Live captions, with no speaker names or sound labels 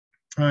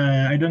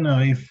I don't know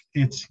if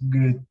it's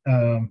good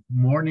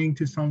morning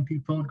to some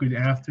people, good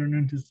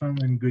afternoon to some,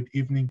 and good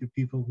evening to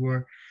people who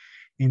are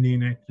in the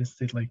United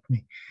States like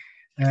me.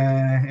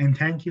 And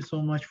thank you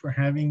so much for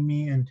having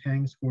me, and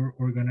thanks for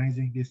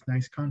organizing this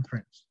nice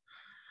conference.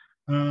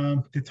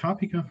 The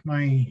topic of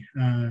my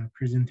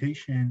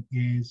presentation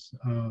is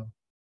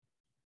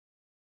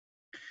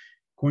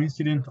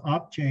coincident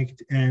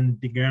object and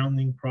the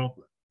grounding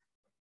problem.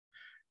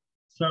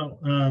 So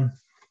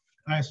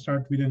I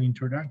start with an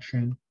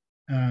introduction,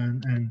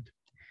 and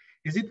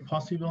is it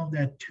possible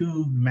that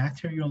two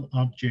material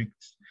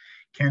objects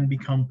can be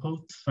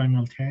composed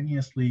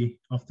simultaneously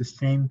of the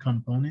same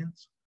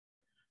components?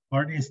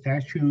 Are the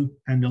statue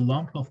and the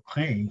lump of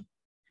clay,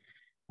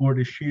 or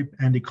the ship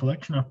and the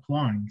collection of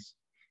planks,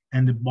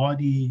 and the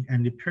body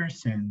and the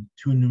person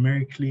two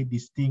numerically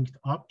distinct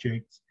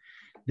objects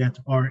that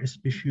are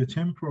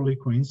spatiotemporally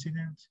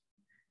coincident?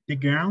 The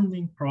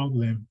grounding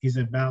problem is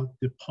about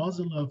the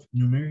puzzle of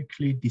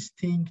numerically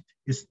distinct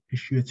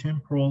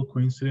spatiotemporal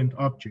coincident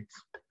objects.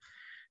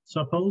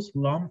 Suppose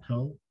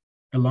Lumpel,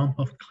 a lump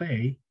of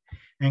clay,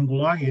 and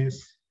Goliath,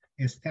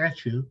 a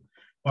statue,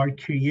 are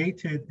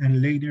created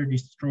and later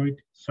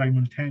destroyed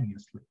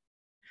simultaneously.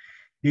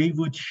 They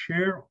would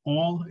share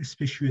all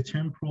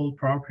spatiotemporal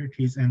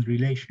properties and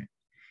relations,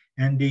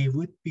 and they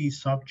would be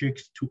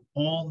subject to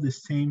all the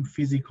same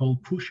physical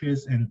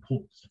pushes and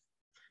pulls.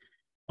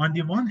 On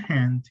the one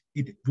hand,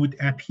 it would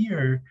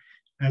appear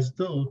as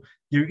though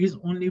there is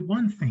only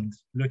one thing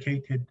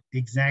located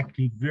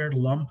exactly where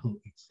Lumpel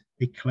is,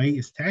 a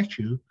clay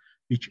statue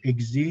which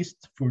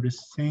exists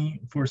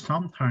for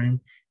some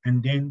time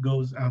and then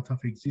goes out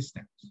of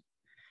existence.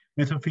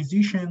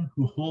 Metaphysicians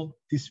who hold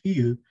this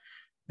view,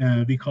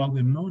 we call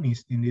them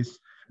monists in this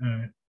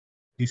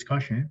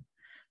discussion,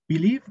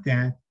 believe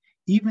that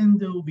even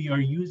though we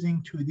are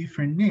using two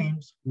different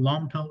names,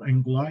 Lumpel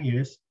and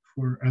Goliath,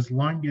 for as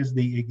long as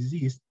they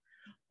exist,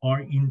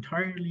 are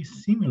entirely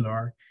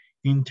similar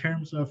in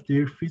terms of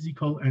their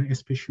physical and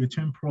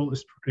spatiotemporal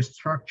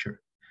structure.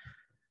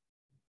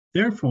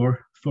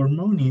 Therefore, for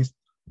monists,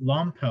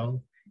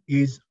 Lumpel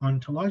is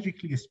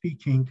ontologically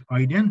speaking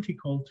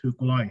identical to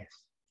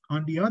Goliath.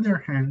 On the other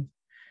hand,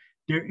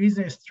 there is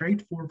a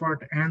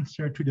straightforward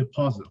answer to the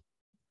puzzle.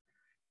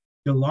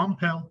 The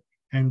Lumpel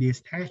and the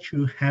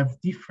statue have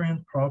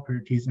different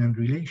properties and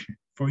relations.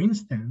 For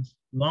instance,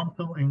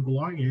 Lumpel and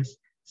Goliath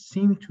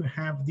seem to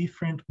have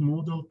different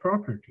modal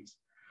properties.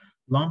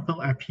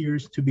 Lumpel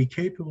appears to be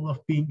capable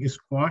of being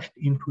squashed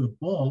into a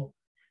ball,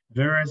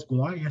 whereas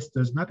Goliath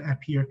does not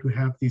appear to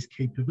have this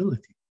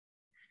capability.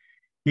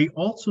 They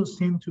also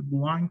seem to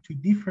belong to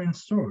different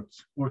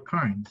sorts or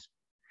kinds.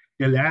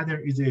 The latter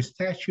is a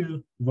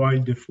statue,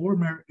 while the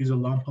former is a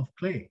lump of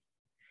clay.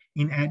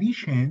 In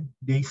addition,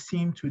 they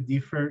seem to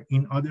differ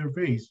in other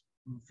ways.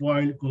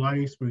 While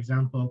Goliath, for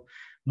example,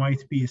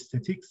 might be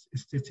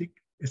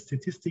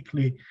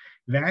statistically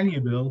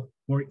valuable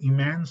or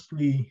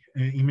immensely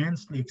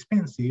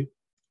expensive,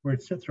 or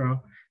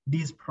etc.,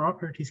 these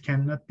properties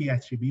cannot be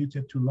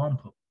attributed to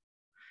Lumpel.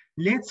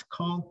 Let's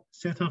call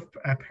set of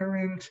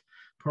apparent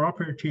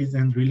properties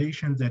and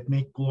relations that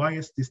make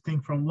Goliath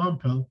distinct from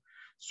Lumpel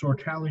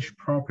sortalish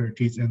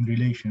properties and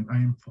relation. I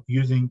am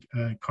using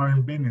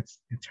Karen Bennett's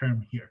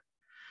term here.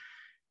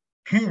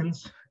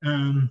 Hence,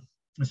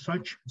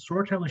 such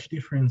sortalish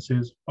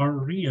differences are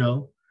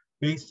real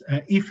based,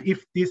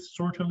 if these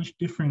sortalish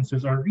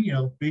differences are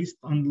real based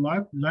on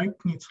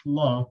Leibniz's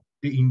law,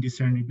 the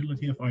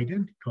indiscernibility of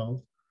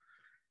identicals,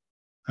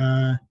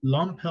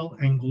 Lumpel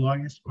and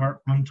Goliath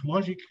are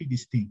ontologically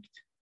distinct.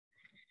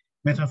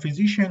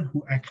 Metaphysicians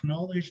who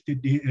acknowledge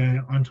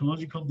the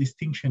ontological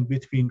distinction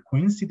between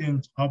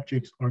coincident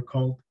objects are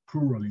called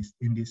pluralists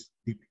in this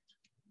debate.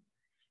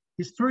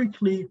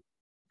 Historically,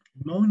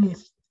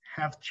 monists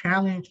have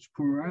challenged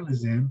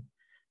pluralism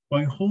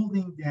by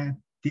holding that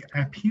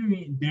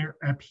there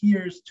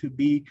appears to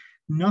be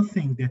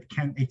nothing that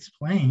can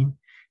explain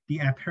the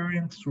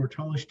apparent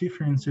sortalish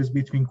differences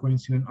between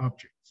coincident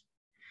objects.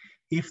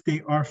 If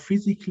they are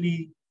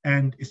physically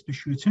and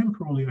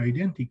spatiotemporally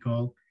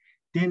identical,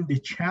 then the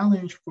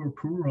challenge for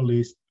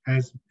pluralists,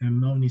 as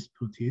monists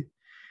put it,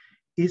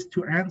 is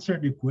to answer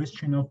the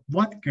question of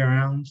what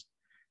grounds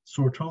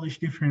sortalish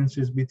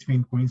differences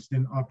between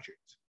coincident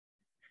objects.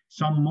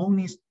 Some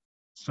monists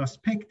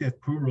suspect that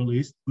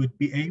pluralists would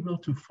be able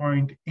to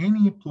find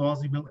any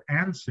plausible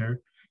answer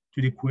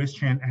to the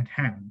question at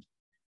hand.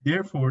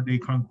 Therefore, they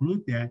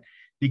conclude that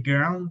the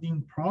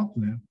grounding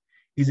problem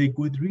is a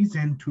good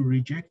reason to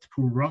reject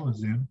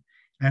pluralism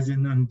as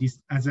an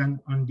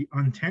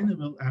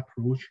untenable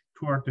approach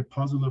toward the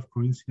puzzle of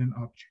coincident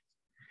objects.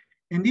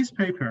 In this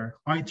paper,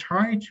 I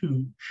try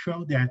to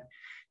show that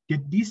the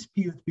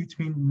dispute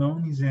between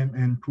monism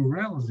and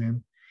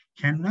pluralism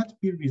cannot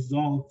be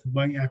resolved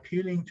by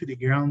appealing to the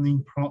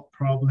grounding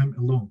problem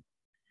alone.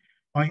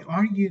 I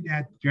argue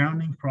that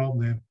grounding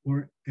problem,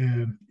 or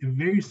a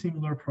very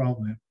similar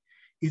problem,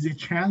 is a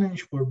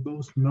challenge for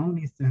both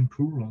monists and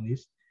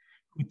pluralists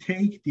who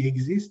take the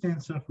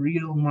existence of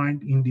real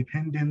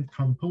mind-independent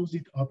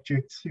composite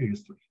objects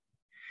seriously.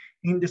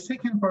 In the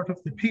second part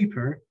of the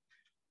paper,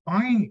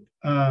 I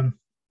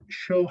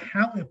show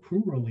how a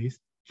pluralist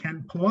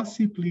can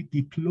plausibly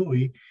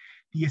deploy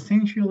the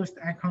essentialist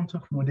account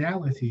of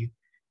modality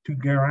to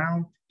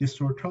ground the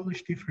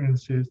sortology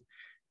differences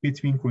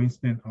between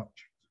coincident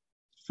objects.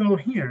 So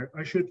here,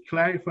 I should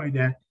clarify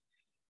that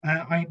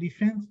I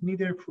defend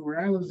neither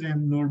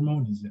pluralism nor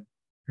monism.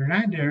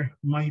 Rather,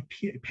 my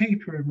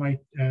paper, my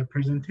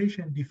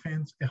presentation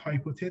defends a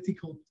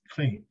hypothetical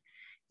claim.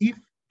 If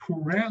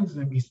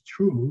pluralism is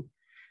true,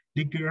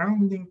 the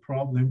grounding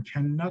problem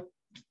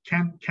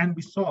can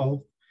be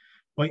solved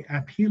by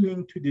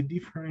appealing to the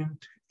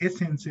different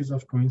essences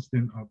of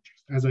coincident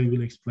objects, as I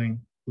will explain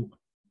below.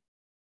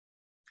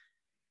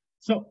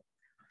 So,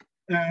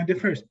 the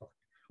first part.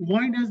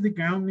 Why does the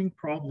grounding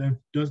problem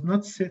does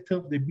not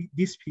settle the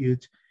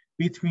dispute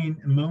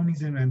between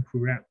monism and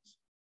pluralism?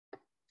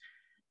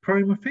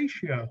 Prima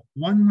facie,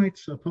 one might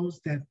suppose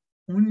that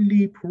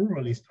only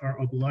pluralists are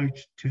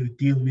obliged to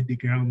deal with the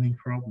grounding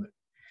problem.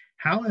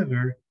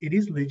 However, it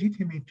is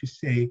legitimate to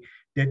say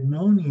that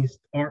monists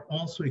are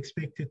also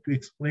expected to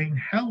explain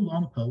how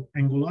Lumpel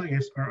and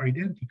Goliath are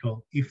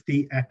identical if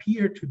they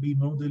appear to be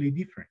modally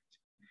different.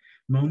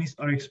 Monists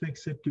are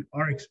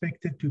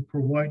expected to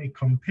provide a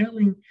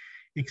compelling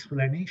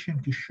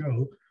explanation to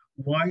show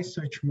why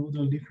such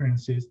modal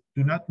differences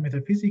do not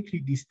metaphysically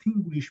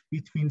distinguish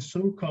between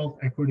so-called,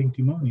 according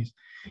to monists,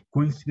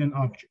 coincident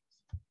objects.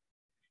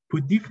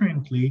 Put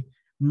differently,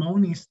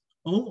 monists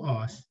owe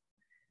us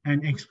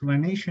an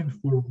explanation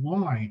for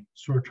why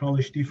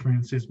sortology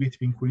differences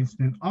between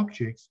coincident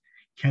objects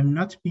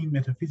cannot be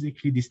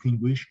metaphysically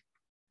distinguished.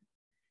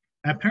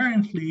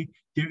 Apparently,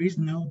 there is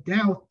no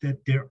doubt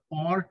that there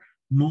are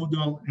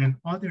modal and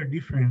other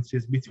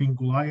differences between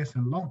Goliath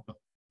and Lumpel.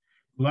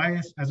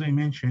 Goliath, as I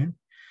mentioned,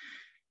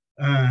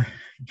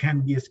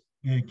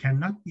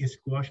 cannot be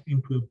squashed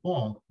into a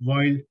ball,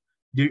 while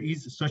there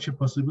is such a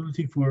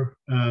possibility for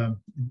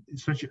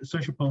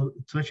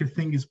such a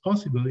thing is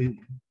possible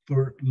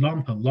for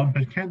Lumpel.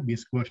 Lumpel can be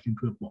squashed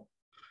into a ball.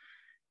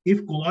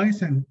 If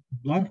Goliath and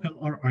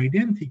Lumpel are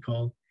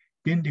identical,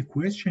 then the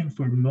question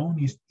for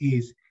monists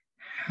is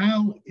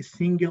how a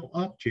single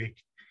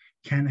object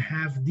can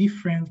have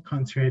different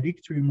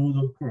contradictory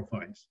modal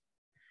profiles.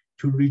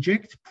 To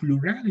reject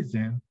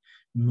pluralism,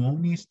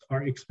 monists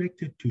are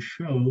expected to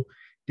show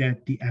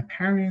that the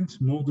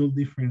apparent modal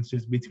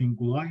differences between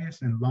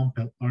Goliath and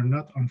Lumpel are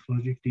not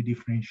ontologically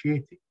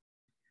differentiating.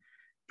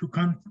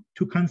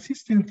 To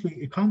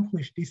consistently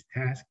accomplish this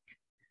task,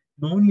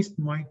 monists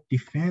might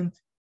defend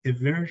a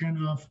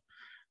version of,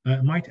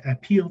 might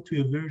appeal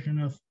to a version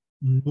of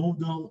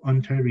modal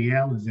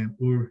anti-realism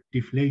or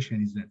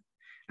deflationism,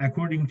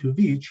 according to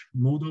which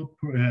modal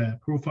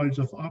profiles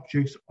of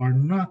objects are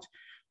not,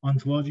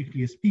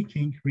 ontologically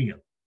speaking, real.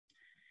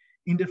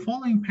 In the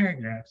following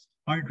paragraphs,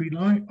 I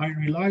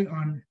rely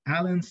on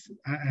Alan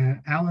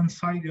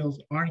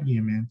Seidel's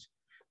argument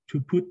to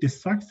put the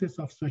success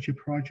of such a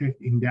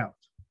project in doubt.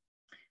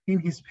 In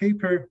his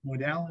paper,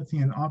 Modality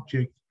and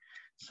Object,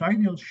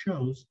 Seidel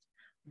shows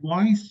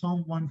why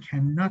someone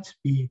cannot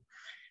be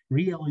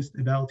realist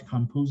about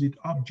composite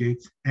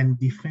objects and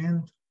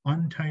defend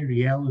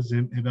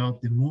anti-realism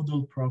about the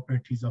modal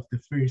properties of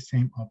the very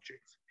same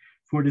objects.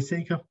 For the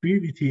sake of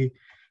brevity,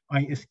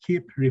 I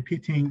skip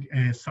repeating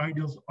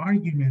Seidel's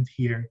argument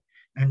here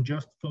and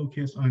just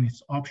focus on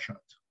its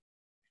upshot.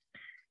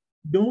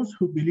 Those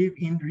who believe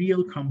in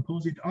real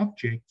composite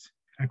objects,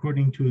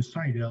 according to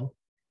Seidel,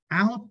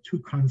 ought to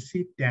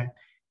concede that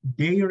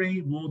their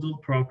modal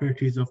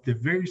properties of the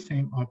very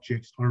same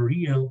objects are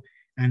real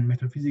and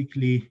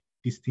metaphysically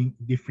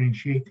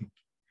differentiating.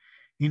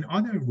 In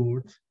other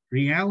words,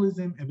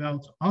 realism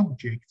about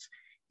objects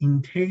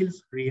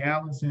entails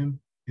realism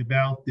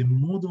about the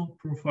modal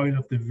profile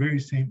of the very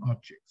same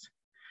objects.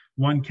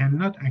 One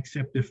cannot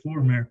accept the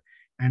former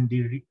and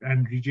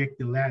reject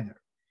the latter,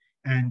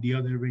 and the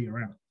other way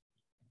around.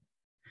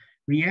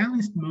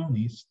 Realist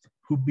monists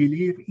who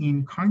believe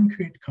in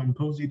concrete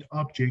composite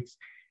objects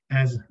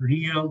as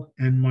real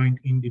and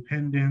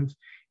mind-independent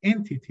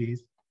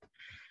entities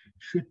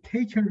should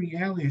take a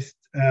realist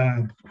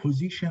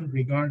position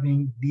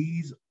regarding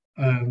these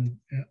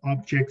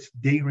objects'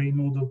 de re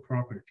modal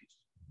properties.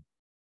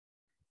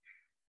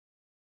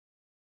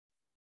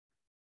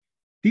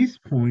 This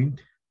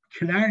point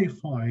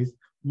clarifies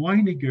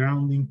why the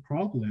grounding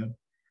problem,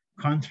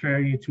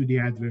 contrary to the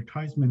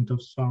advertisement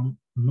of some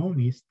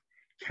monists,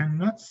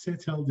 cannot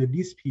settle the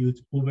dispute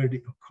over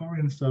the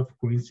occurrence of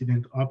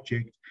coincident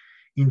objects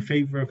in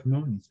favor of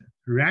monism.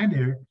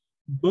 Rather,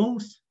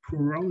 both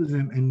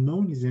pluralism and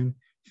monism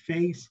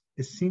face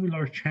a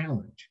similar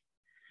challenge.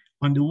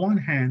 On the one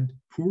hand,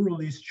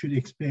 pluralists should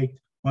expect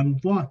on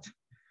what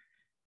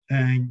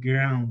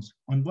grounds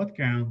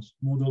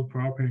modal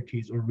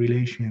properties or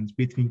relations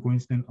between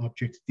coincident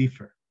objects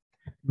differ.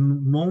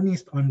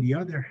 Monists, on the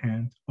other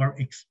hand, are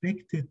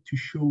expected to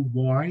show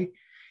why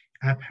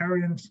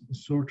apparent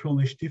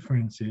sortology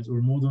differences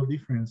or modal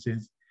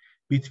differences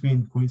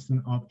between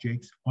coincident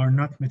objects are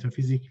not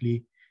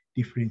metaphysically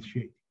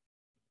differentiated.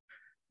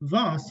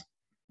 Thus,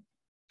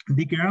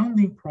 The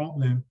grounding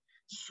problem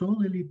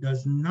solely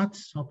does not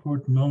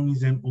support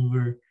monism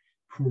over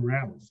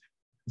pluralism,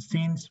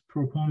 since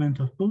proponents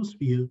of both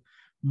views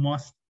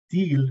must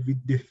deal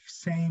with the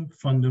same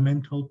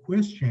fundamental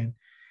question.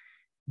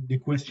 The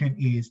question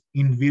is,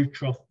 in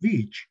virtue of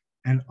which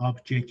an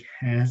object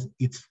has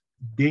its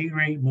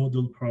Dirac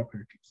model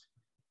properties.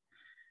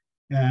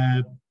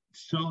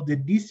 So the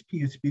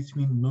disputes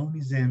between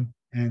monism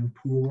and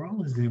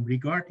pluralism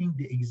regarding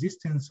the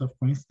existence of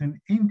coincident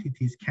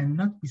entities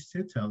cannot be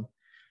settled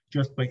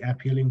just by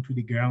appealing to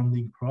the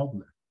grounding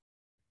problem.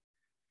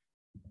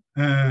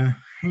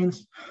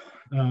 Hence,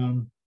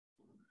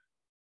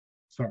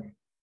 sorry.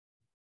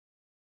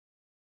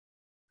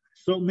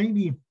 So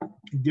maybe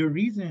the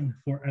reason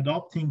for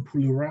adopting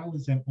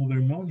pluralism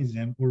over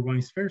monism or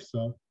vice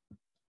versa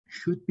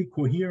should be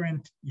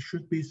coherent,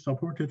 should be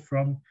supported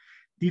from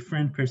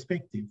different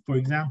perspectives. For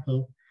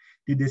example,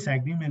 the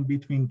disagreement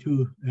between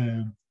two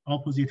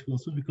opposite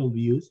philosophical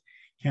views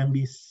can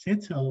be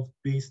settled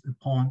based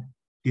upon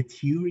the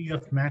theory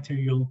of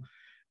material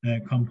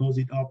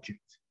composite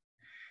objects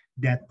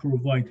that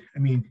provide, I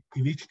mean,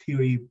 which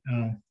theory,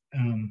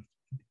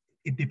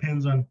 it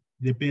depends on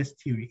the best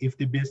theory. If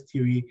the best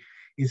theory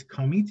is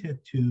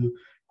committed to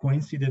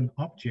coincident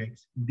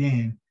objects,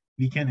 then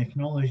we can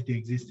acknowledge the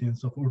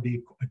existence of or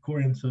the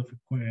occurrence of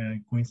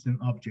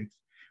coincident objects.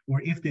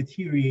 Or if the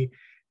theory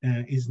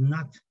is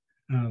not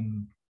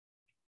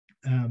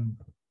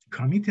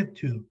committed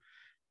to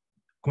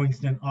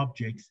coincident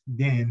objects,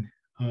 then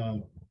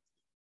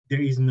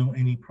there is no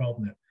any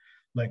problem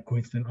like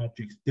coincident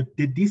objects.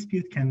 The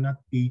dispute cannot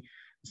be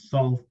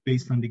solved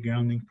based on the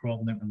grounding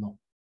problem alone.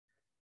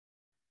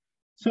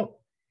 So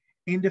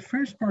in the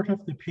first part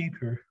of the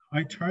paper,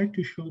 I tried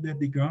to show that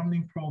the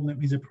grounding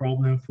problem is a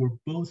problem for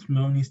both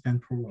monist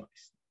and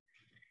pluralist.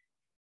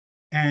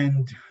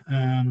 And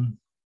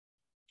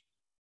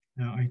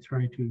now I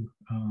try to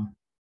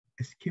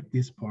skip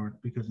this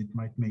part because it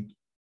might make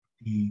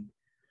the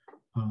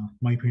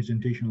my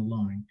presentation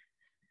long.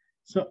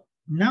 So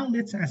now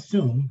let's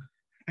assume,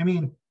 I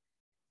mean,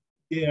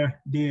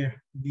 the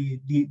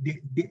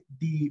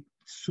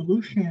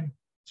solution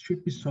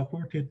should be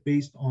supported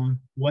based on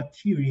what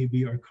theory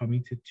we are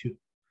committed to.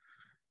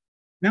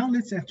 Now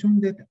let's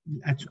assume that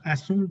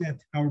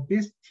our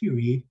best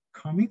theory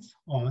commits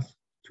us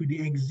to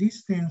the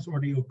existence or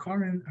the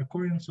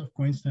occurrence of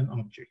coincident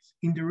objects.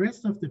 In the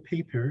rest of the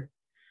paper,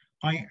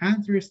 I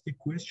address the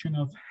question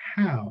of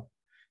how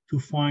to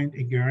find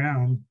a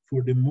ground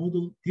for the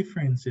modal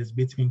differences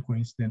between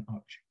coincident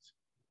objects.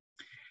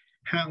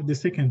 The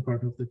second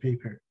part of the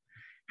paper,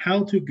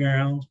 how to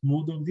ground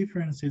modal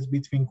differences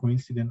between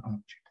coincident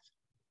objects.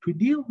 To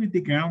deal with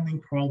the grounding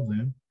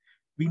problem,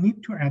 we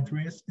need to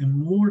address a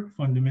more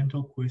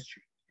fundamental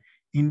question.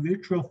 In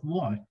virtue of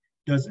what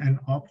does an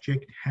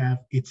object have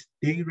its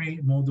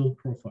Dirac model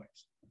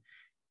profiles?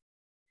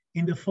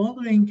 In the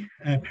following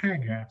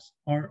paragraphs,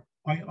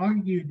 I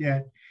argue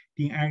that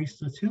the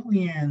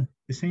Aristotelian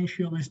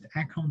essentialist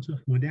account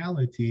of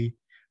modality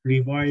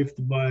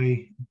revived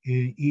by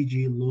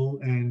E.G. Lowe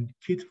and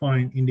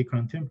Kittfine in the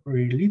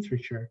contemporary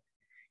literature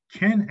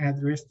can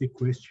address the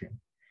question,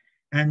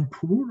 and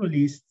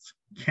pluralists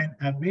can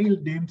avail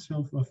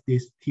themselves of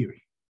this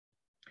theory.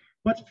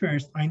 But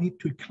first, I need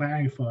to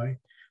clarify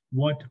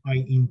what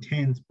I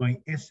intend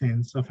by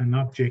essence of an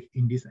object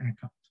in this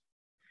account.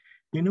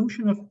 The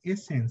notion of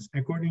essence,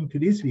 according to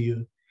this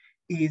view,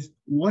 is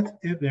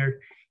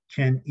whatever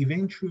can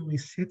eventually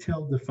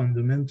settle the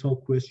fundamental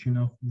question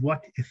of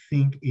what a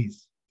thing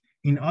is.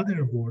 In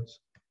other words,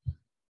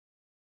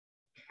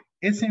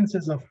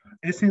 essences of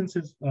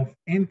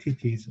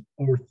entities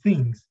or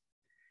things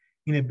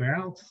in a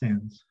broad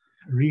sense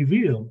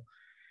reveal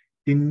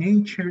the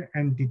nature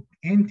and the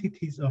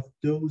entities of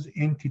those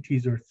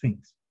entities or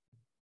things.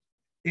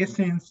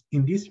 Essence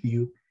in this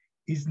view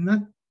is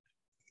the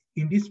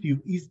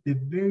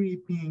very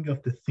being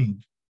of the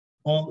thing.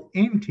 All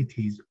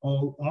entities,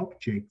 all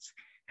objects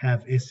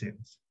have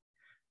essence,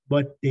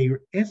 but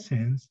their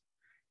essence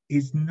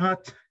is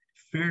not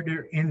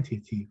further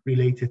entity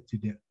related to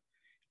them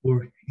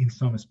or in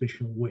some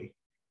special way.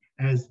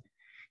 As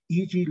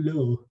E.G.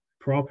 Lowe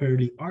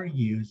properly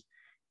argues,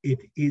 it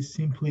is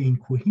simply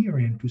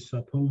incoherent to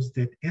suppose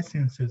that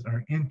essences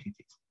are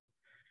entities.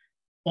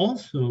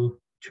 Also,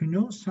 to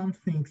know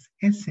something's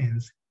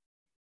essence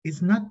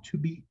is not to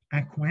be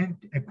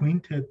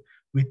acquainted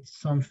with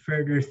some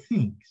further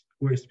things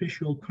or a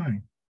special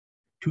kind.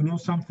 To know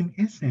something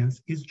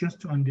essence is just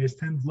to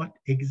understand what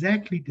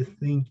exactly the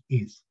thing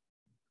is.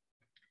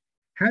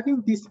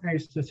 Having this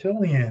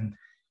Aristotelian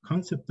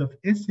concept of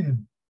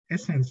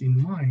essence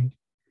in mind,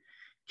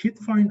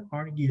 Kittfine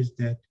argues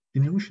that the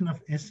notion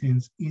of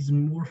essence is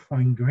more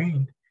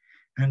fine-grained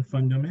and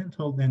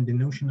fundamental than the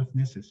notion of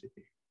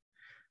necessity.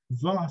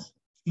 Thus,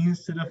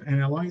 instead of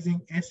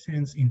analyzing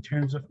essence in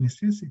terms of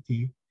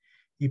necessity,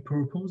 he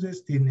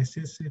proposes the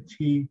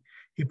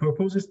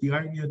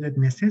idea that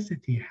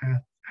necessity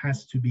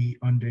has to be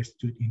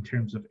understood in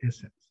terms of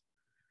essence.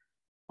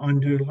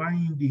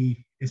 Underlying the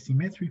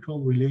asymmetrical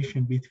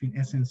relation between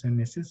essence and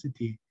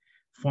necessity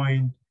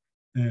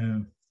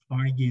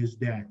argues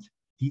that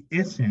the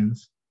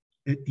essence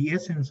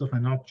of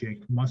an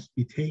object must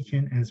be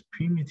taken as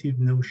primitive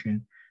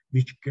notion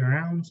which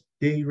grounds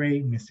de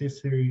re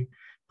necessary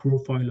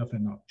profile of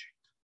an object.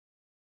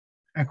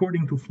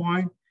 According to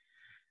Fine,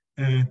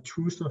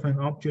 truth of an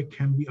object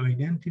can be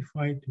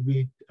identified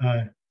with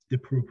the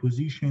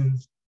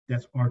propositions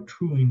that are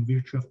true in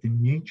virtue of the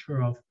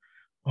nature of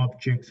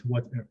objects,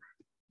 whatever.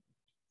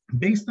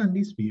 Based on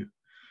this view,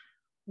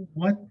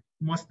 what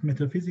must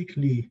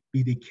metaphysically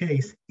be the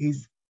case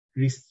is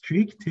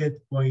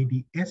restricted by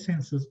the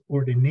essences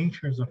or the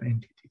natures of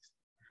entities.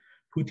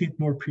 Put it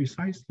more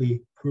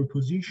precisely,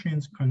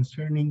 propositions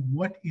concerning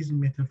what is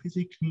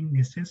metaphysically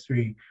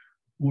necessary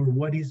or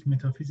what is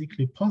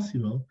metaphysically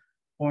possible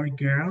are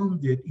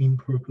grounded in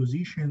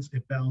propositions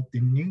about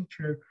the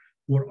nature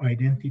or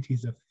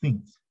identities of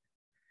things.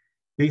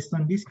 Based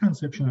on this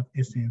conception of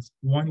essence,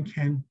 one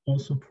can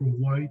also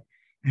provide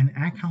an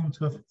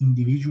account of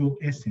individual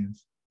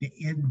essence. The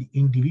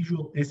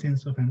individual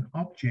essence of an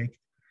object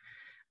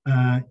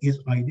is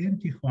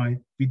identified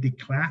with the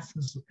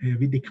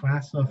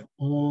class of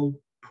all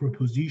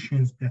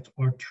propositions that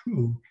are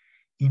true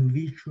in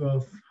virtue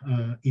of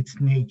its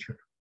nature.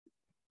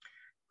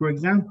 For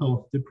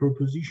example, the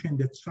proposition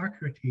that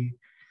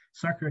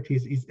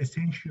Socrates is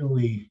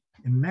essentially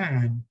a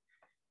man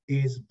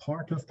is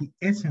part of the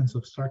essence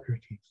of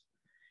Socrates,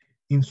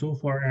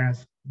 insofar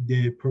as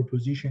the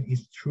proposition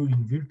is true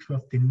in virtue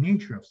of the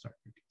nature of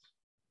Socrates,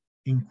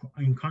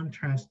 in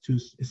contrast to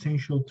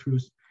essential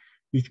truths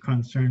which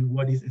concern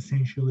what is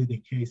essentially the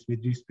case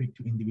with respect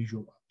to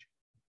individual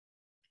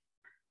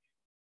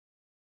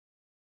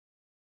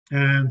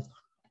objects.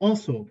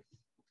 Also,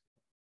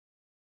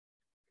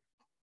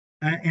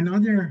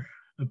 another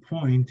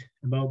point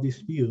about this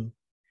view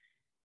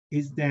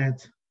is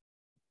that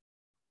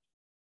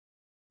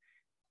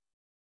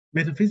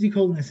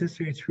metaphysical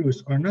necessary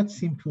truths are not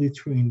simply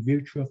true in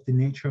virtue of the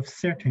nature of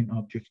certain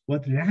objects,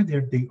 but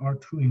rather they are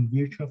true in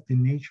virtue of the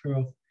nature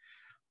of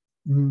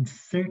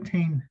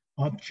certain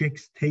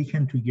objects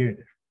taken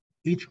together.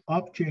 Each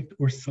object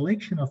or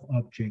selection of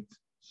objects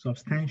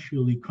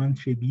substantially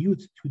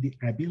contributes to the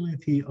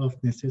ability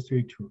of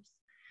necessary truth.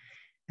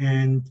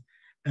 And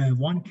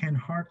one can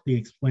hardly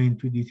explain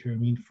to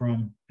determine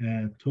from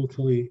the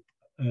totality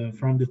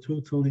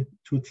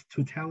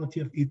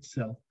of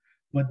itself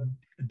what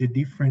the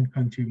different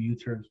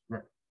contributors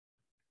were.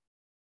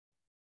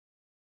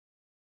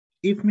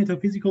 If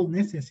metaphysical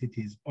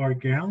necessities are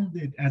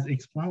grounded as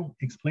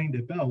explained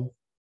above,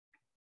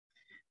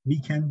 we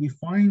can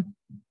define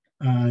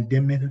the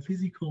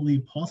metaphysically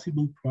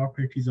possible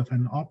properties of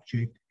an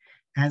object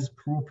as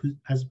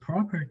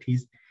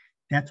properties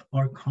that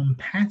are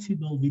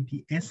compatible with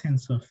the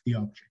essence of the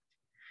object.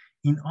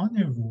 In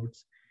other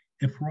words,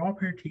 a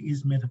property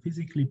is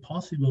metaphysically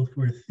possible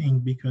for a thing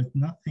because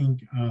nothing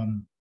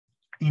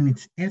in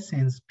its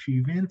essence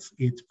prevents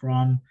it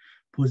from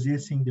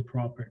possessing the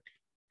property.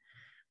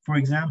 For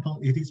example,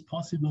 it is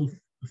possible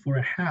for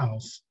a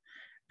house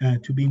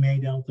to be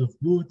made out of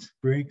wood,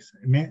 bricks,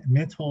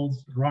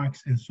 metals,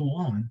 rocks, and so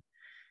on.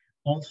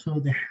 Also,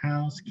 the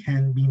house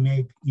can be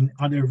made in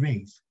other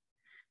ways.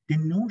 The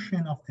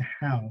notion of the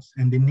house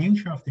and the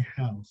nature of the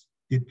house,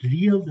 the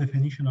real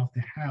definition of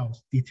the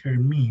house,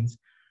 determines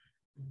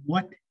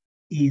what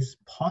is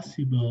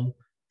possible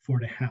for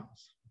the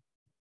house.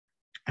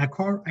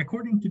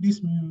 According to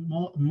this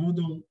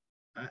model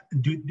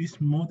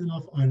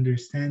of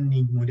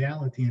understanding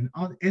modality and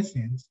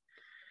essence,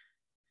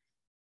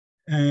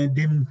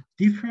 the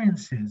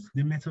differences,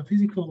 the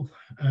metaphysical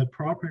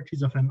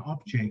properties of an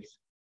object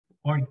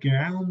are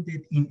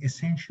grounded in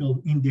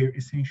their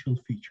essential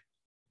features.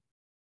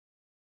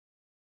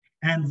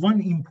 And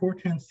one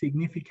important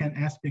significant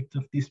aspect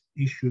of this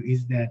issue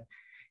is that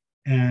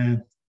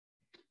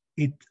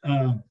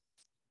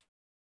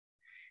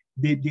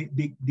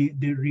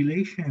the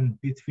relation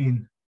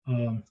between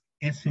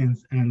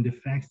essence and the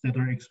facts that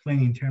are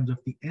explained in terms of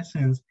the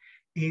essence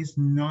is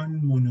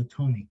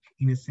non-monotonic,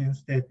 in a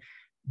sense that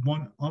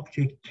one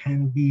object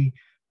can be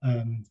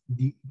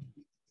the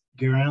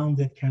ground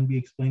that can be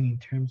explained in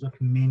terms of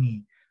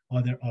many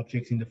other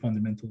objects in the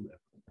fundamental level.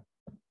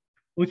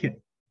 Okay.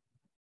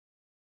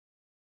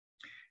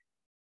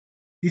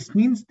 This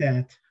means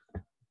that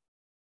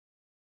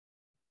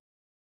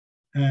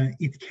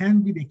it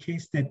can be the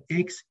case that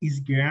X is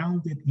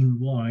grounded in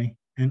Y,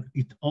 and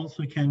it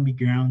also can be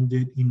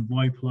grounded in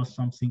Y plus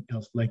something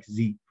else like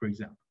Z, for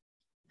example.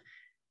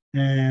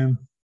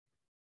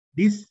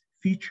 This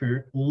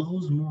feature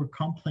allows more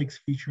complex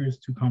features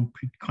to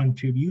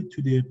contribute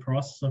to the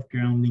process of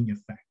grounding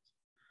effect.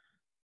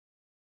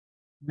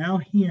 Now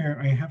here,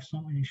 I have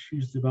some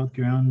issues about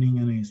grounding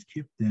and I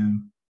skip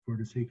them for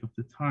the sake of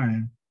the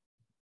time.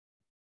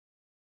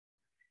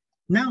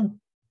 Now,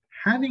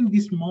 having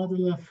this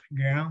model of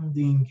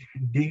grounding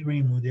de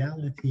re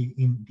modality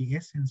in the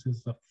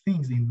essences of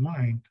things in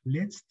mind,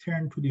 let's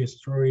turn to the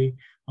story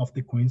of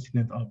the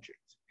coincident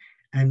objects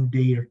and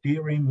their de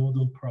re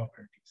modal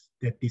properties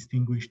that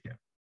distinguish them.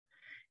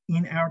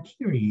 In our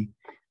theory,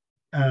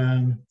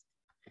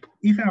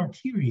 If our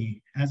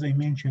theory, as I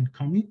mentioned,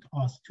 commit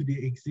us to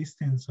the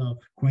existence of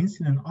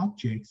coincident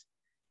objects,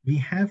 we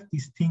have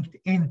distinct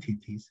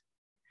entities.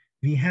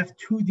 We have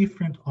two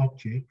different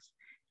objects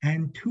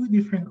and two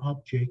different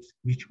objects,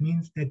 which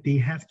means that they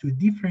have two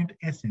different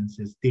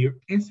essences. Their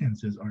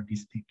essences are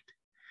distinct.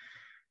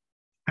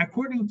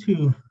 According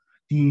to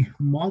the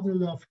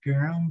model of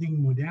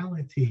grounding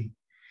modality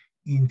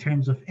in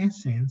terms of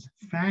essence,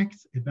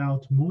 facts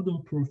about modal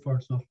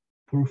profiles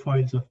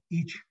of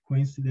each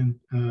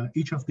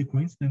of the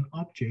coincident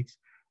objects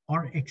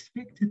are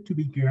expected to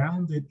be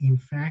grounded in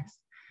facts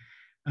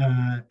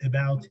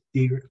about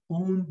their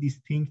own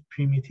distinct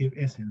primitive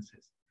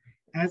essences.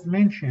 As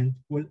mentioned,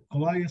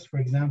 Goliath, for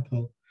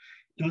example,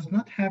 does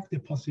not have the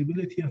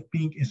possibility of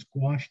being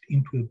squashed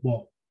into a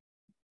ball,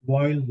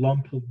 while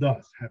Lumpel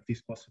does have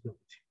this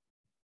possibility.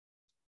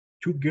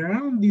 To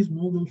ground these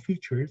modal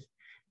features,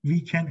 we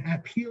can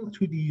appeal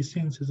to the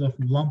senses of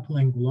Lumpel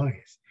and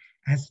Goliath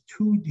as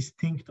two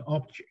distinct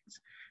objects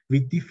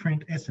with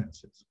different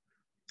essences.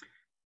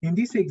 In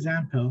this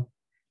example,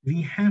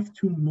 we have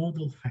two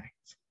modal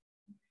facts.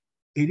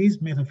 It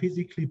is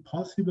metaphysically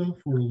possible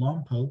for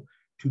Lumpel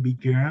to be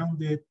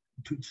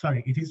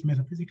it is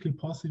metaphysically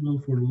possible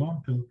for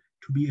Lumpel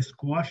to be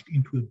squashed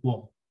into a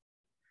ball.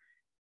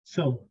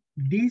 So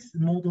this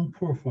modal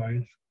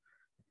profile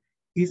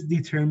is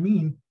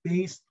determined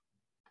based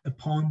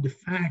upon the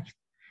fact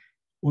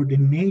or the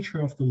nature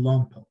of the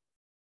Lumpel.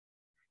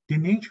 The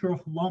nature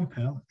of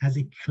Lumpel as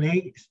a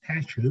clay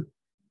statue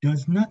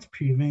does not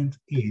prevent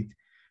it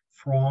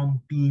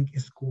from being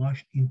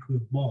squashed into a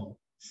ball,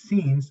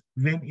 since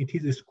when it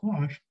is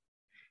squashed,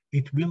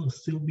 it will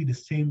still be the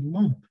same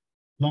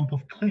lump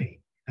of clay,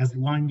 as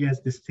long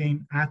as the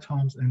same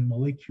atoms and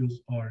molecules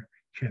are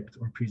kept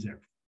or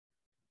preserved.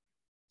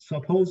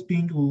 Suppose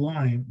being a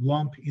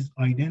lump is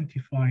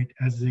identified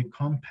as a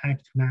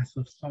compact mass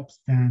of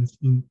substance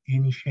in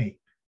any shape,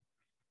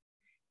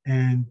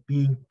 and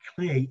being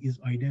clay is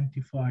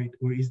identified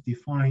or is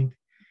defined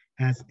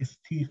as a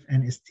stiff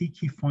and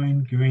sticky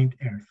fine-grained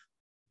earth.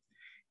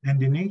 And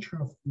the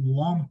nature of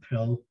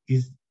Lumpel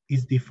is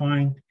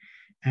defined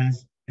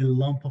as a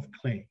lump of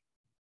clay.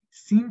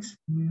 Since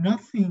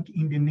nothing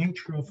in the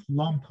nature of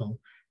Lumpel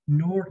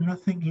nor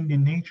nothing in the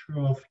nature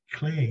of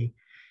clay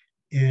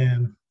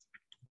can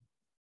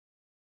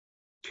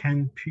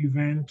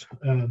prevent,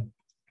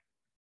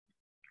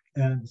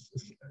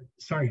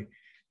 sorry,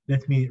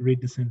 let me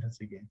read the sentence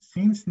again.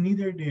 Since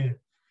neither the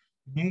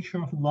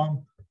nature of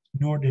lump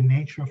nor the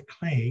nature of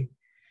clay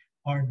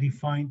are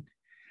defined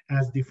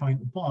as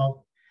defined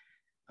above,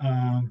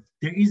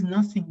 there is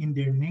nothing in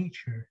their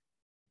nature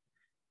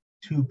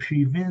to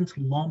prevent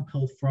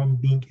Lumpel from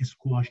being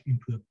squashed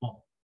into a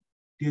ball.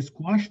 The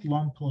squashed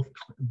lump of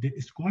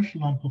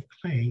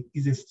clay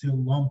is still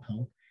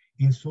Lumpel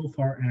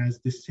insofar as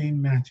the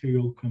same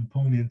material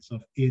components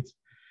of it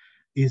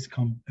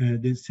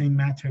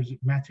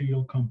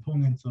material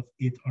components of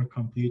it are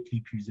completely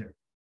preserved.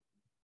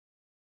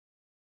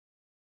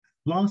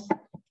 Thus,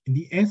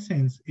 the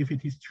essence, if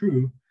it is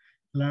true,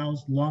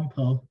 allows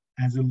Lumpel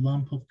as a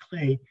lump of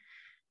clay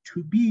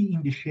to be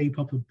in the shape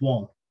of a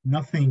ball.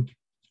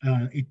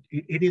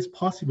 It is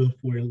possible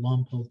for a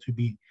Lumpel to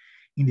be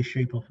in the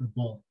shape of a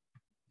ball.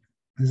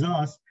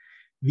 Thus,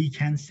 we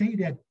can say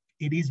that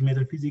it is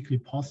metaphysically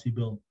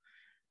possible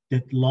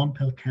that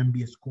Lumpel can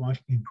be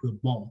squashed into a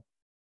ball.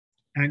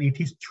 And it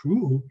is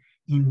true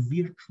in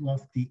virtue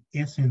of the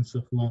essence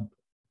of Lumpel.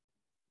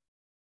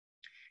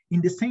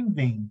 In the same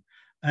vein,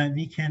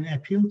 we can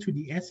appeal to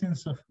the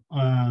essence of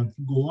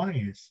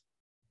Goliath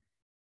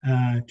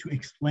to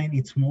explain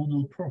its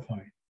modal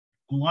profile.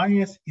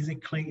 Goliath is a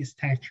clay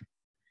statue,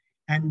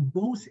 and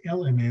both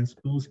elements,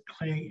 both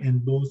clay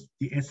and both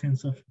the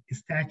essence of a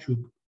statue,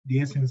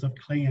 the essence of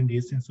clay and the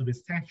essence of a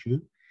statue,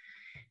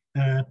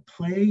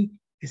 play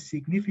a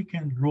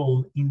significant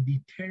role in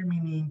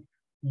determining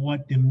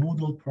what the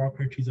modal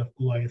properties of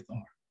Goliath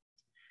are.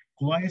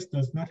 Goliath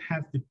does not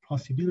have the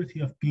possibility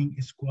of being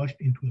squashed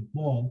into a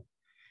ball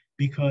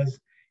because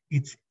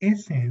its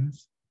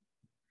essence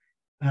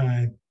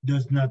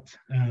does not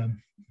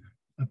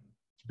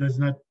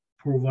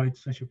provide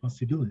such a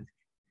possibility.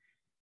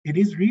 It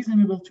is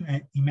reasonable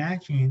to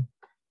imagine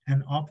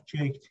an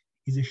object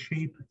is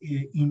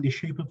in the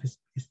shape of a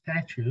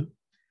statue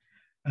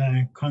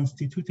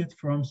constituted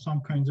from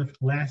some kinds of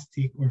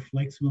elastic or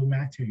flexible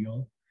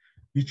material,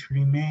 which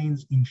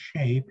remains in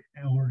shape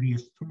or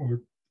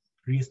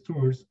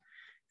restores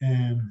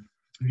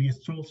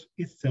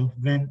itself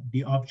when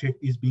the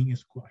object is being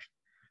squashed.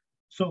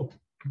 So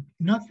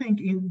nothing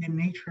in the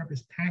nature of a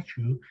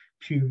statue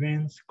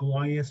prevents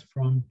Goliath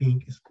from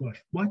being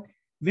squashed. But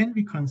when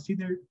we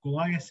consider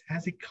Goliath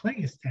as a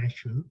clay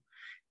statue,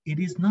 it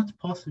is not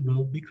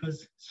possible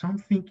because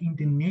something in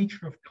the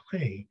nature of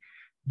clay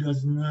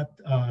does not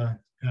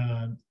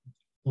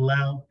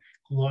allow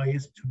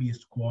Goliath to be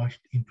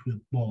squashed into a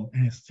ball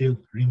and still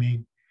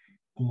remain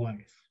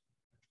Goliath,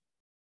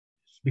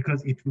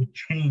 because it would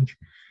change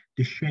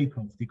the shape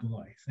of the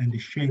Goliath, and the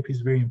shape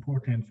is very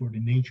important for the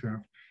nature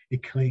of a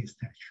clay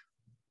statue.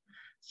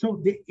 So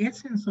the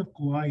essence of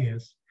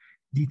glias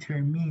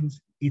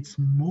determines its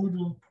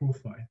modal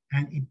profile,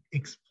 and it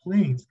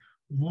explains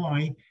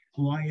why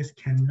glias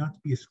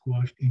cannot be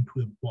squashed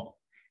into a ball,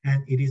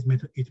 and it's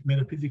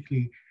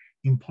metaphysically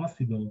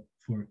impossible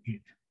for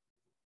it.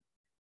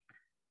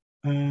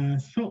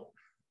 So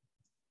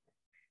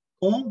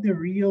all the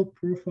real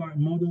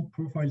modal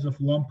profiles of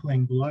lumpal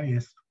and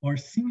glias are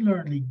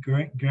similarly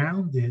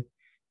grounded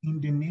in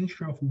the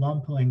nature of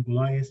lumpal and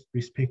glias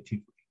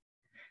respectively.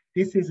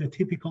 This is a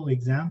typical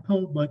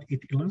example, but it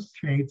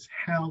illustrates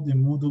how the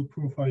modal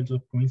profiles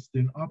of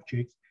coincident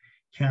objects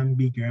can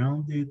be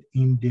grounded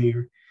in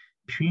their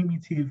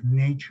primitive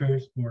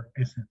natures or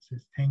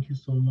essences. Thank you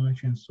so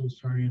much, and so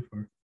sorry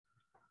for.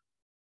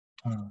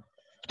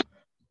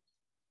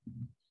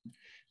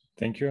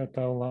 Thank you,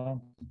 Ataollah.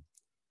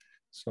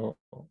 So,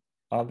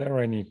 are there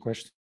any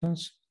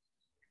questions?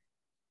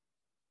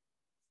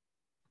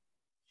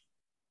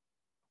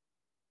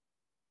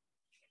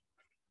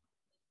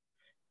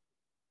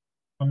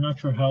 I'm not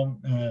sure how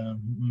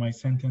my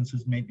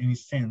sentences made any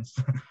sense.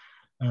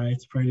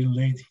 It's pretty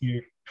late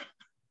here.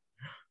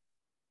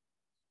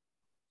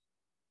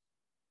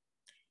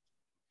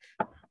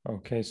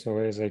 Okay, so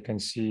as I can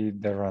see,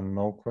 there are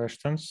no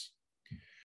questions.